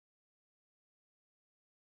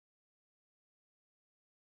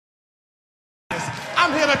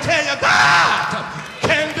I'm here to tell you, God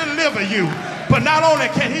can deliver you. But not only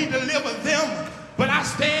can he deliver them, but I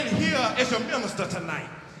stand here as a minister tonight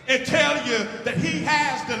and tell you that he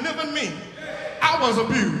has delivered me. I was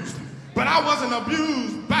abused, but I wasn't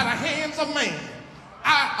abused by the hands of man.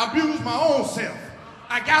 I abused my own self.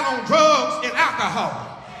 I got on drugs and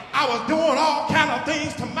alcohol. I was doing all kind of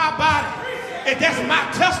things to my body. And that's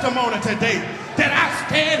my testimony today, that I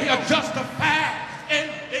stand here justified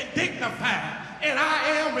and dignified. And I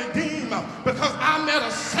am redeemed because I met a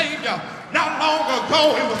Savior not long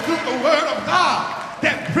ago. It was through the word of God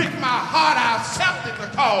that pricked my heart. I accepted the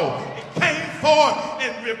call and came forward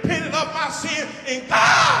and repented of my sin. And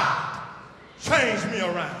God changed me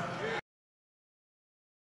around.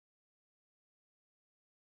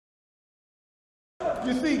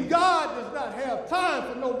 You see, God does not have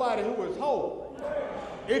time for nobody who is whole.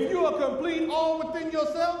 If you are complete all within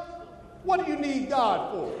yourself, what do you need God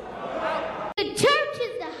for? The church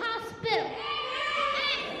is the hospital.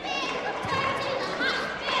 The church is the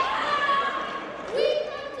hospital. We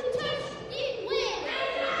come to church to get well.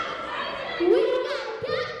 We got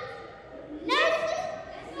doctors, nurses,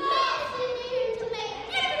 medicine here to make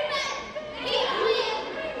everybody get well.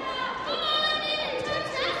 Come on in the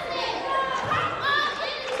church, I said. Come on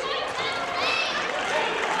in the church, I said.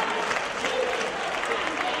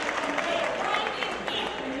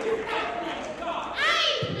 I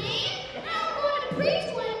ain't playing. I'm going to preach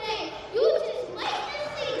one day. You just wait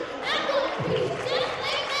and see. I'm going to preach just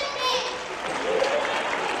like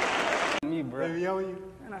that. Me, bro. Baby, yo, you.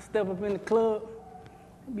 And I step up in the club,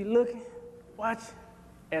 I be looking, watching,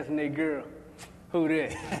 asking that girl, who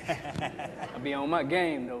that? I be on my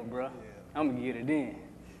game though, bro. I'm gonna get it in.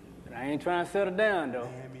 But I ain't trying to settle down though.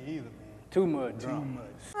 Man, me either, man. Too much drama. Too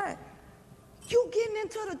much. What? You getting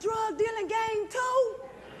into the drug dealing game too?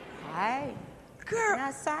 Hey, Girl,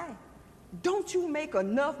 not say. don't you make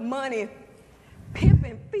enough money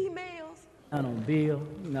pimping females? On bill,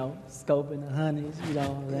 you know, scoping the honeys, you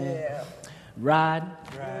know what I'm saying? Yeah. Riding,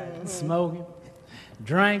 smoking,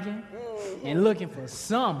 drinking, and looking for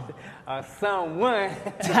something Someone.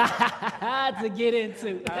 to get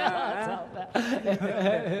into. That's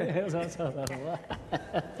what I'm talking about.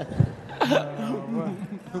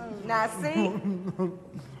 Now see,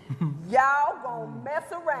 y'all gonna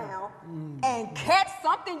mess around and catch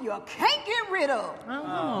something you can't get rid of.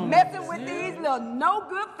 Messing with these little no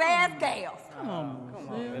good fast gals. Come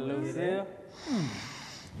on, Lucille.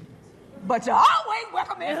 But you're always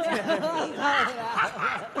welcome in.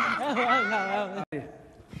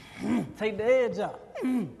 Take the edge off.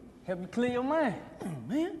 Help you clear your mind.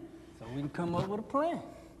 Man. So we can come up with a plan.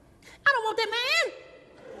 I don't want that man.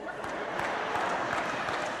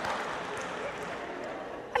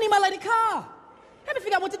 I need my lady car. Help me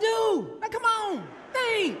figure out what to do. Now come on.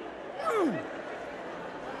 Think.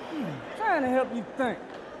 Trying to help you think.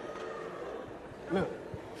 Look.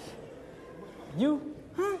 You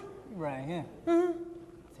right here.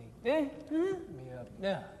 Take that. Me up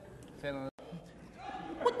there. Feeling.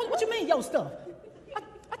 What you mean, yo stuff?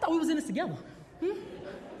 I thought we was in this together.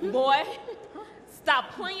 Boy,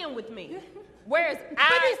 stop playing with me. Where's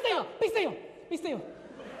Be still.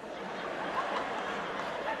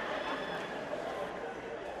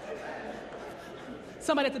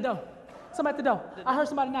 Somebody at the door. I heard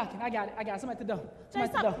somebody knocking. I got it. Somebody at the door.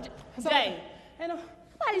 Somebody at the door. Jay, Ain't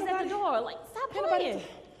nobody's at the door. Like, stop ain't nobody playing.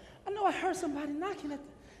 I know I heard somebody knocking at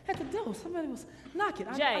the door. Somebody was knocking.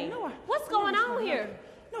 Jay, I know what's going on here?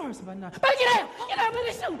 I know I heard somebody knocking. Baby, get out, baby.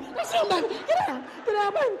 Let's shoot, baby. Get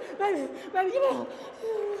out, baby, get out.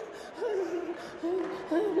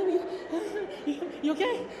 You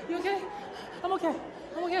okay? I'm okay.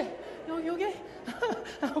 You okay?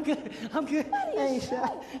 I'm good. I ain't shy.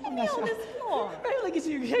 I'm not on shy. this floor. Baby, look at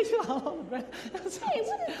you. You all over, man. Hey,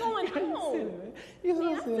 what is going on? See,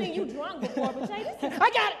 I've seen you drunk before, but Jay, this is... I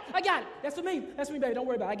got it. That's for me, baby. Don't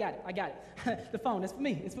worry about it. I got it. The phone, that's for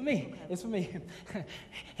me. It's for me.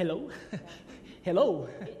 Hello?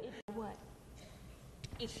 What?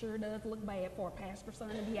 It sure does look bad for a pastor's son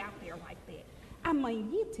to be out there like that. I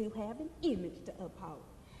mean, you two have an image to uphold.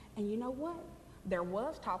 And you know what? There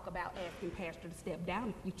was talk about asking Pastor to step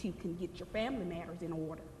down if you two can get your family matters in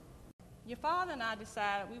order. Your father and I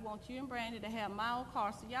decided we want you and Brandy to have my old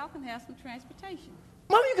car so y'all can have some transportation.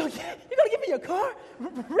 Mom, you gonna give me a car?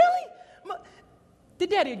 Really? Did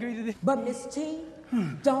Daddy agree to this? But Miss T,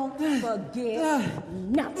 don't forget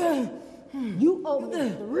nothing. You owe me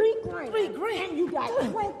 $3 grand. And you got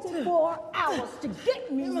 24 hours to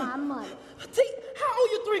get me my money. T, how owe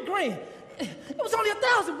you $3 grand? It was only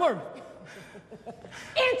 $1,000 worth.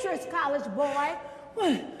 Interest, college boy.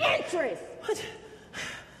 What? Interest.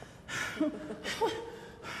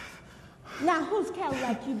 Now, whose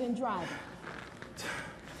Cadillac you been driving?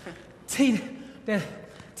 Tina,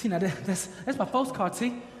 that's my folks' car,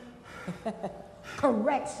 T.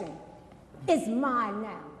 Correction. It's mine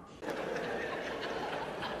now.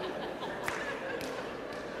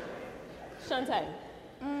 Shantae.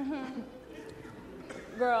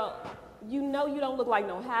 Girl, you know you don't look like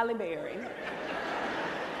no Halle Berry.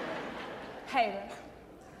 Hater.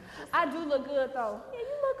 I do look good though. Yeah,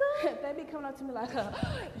 you look good. They be coming up to me like,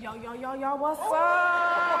 yo, what's up?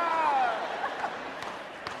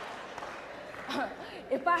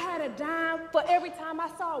 If I had a dime for every time I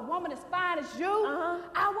saw a woman as fine as you,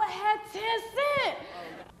 I would have 10 cents.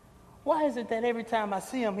 Why is it that every time I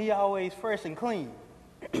see him, he always fresh and clean?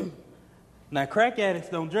 Now, crack addicts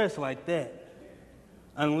don't dress like that.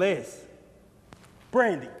 Unless,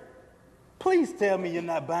 Brandy, please tell me you're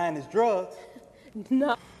not buying his drugs.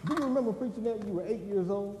 No. Do you remember preaching that when you were 8 years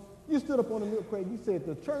old? You stood up on the milk crate, you said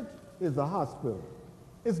the church is a hospital.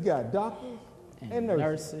 It's got doctors and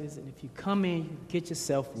nurses. And if you come in, you get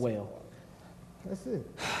yourself well. That's it.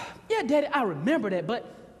 Yeah, Daddy, I remember that, but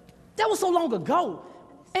that was so long ago.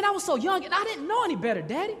 And I was so young, and I didn't know any better,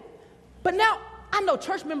 Daddy. But now, I know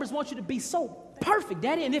church members want you to be so perfect,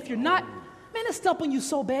 Daddy, and if you're not, man, it's stumping you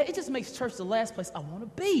so bad, it just makes church the last place I want to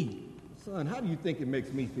be. Son, how do you think it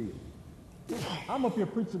makes me feel? I'm up here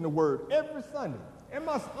preaching the word every Sunday, and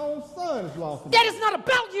my own son is lost. That is not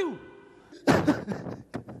about you!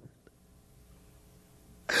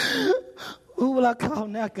 Who will I call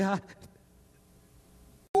now, God?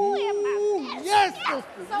 Ooh, yes, sister,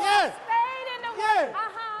 So yes! I stayed in the Yes!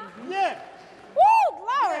 Yes! Woo,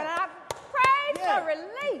 glory. Yes. And I prayed Yes. for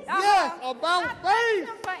release. Yes, about I faith! thank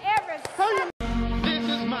him for every This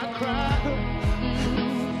is my cry.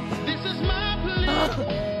 This is my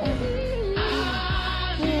plea.